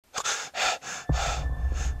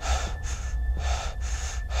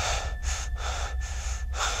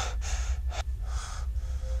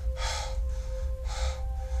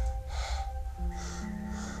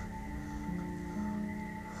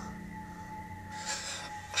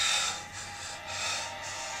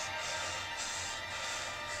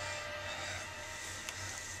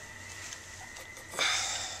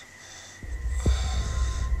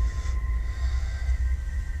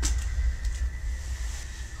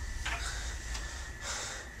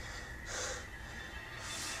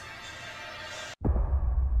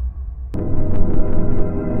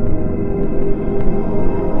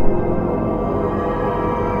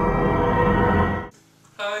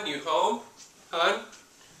Hon?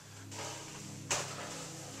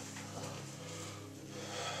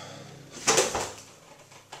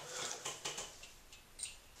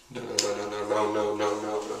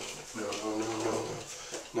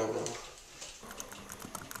 No.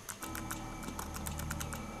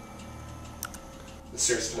 The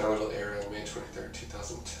series finale will air on May 23rd,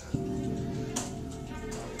 2010.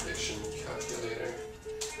 Evaluation calculator.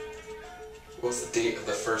 What was the date of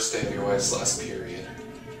the first day of your wife's last period?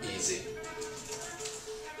 Easy.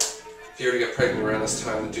 If you were to get pregnant around this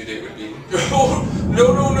time, the due date would be...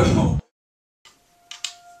 No!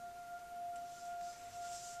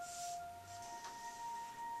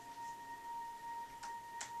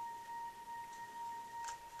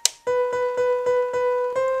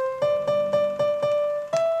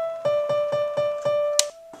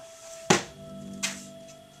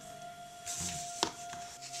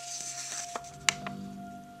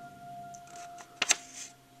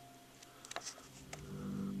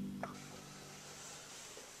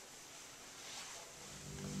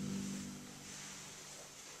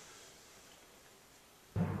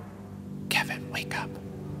 Kevin, wake up.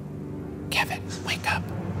 Kevin, wake up.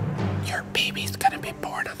 Your baby's gonna be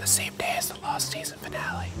born on the same day as the Lost season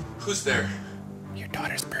finale. Who's there? Your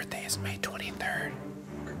daughter's birthday is May 23rd.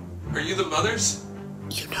 Are you the mothers?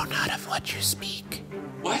 You know not of what you speak.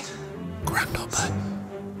 What? Grundle, but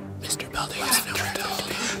Mr. Belder doesn't know what to do.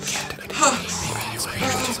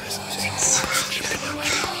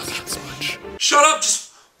 Shut up!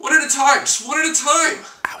 Just one at a time!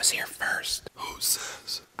 I was here first. Who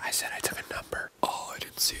says? I said I took a number. Oh, I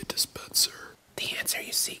didn't see a dispenser. The answer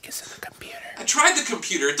you seek is in the computer. I tried the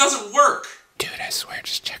computer, it doesn't work! Dude, I swear,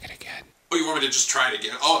 just check it again. Oh, you want me to just try it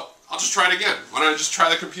again? Oh, I'll just try it again. Why don't I just try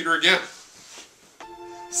the computer again?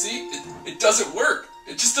 See? It doesn't work.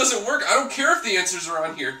 It just doesn't work. I don't care if the answers are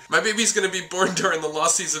on here. My baby's gonna be born during the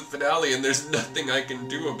Lost season finale and there's nothing I can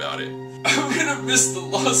do about it. I'm gonna miss the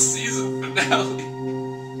Lost season finale.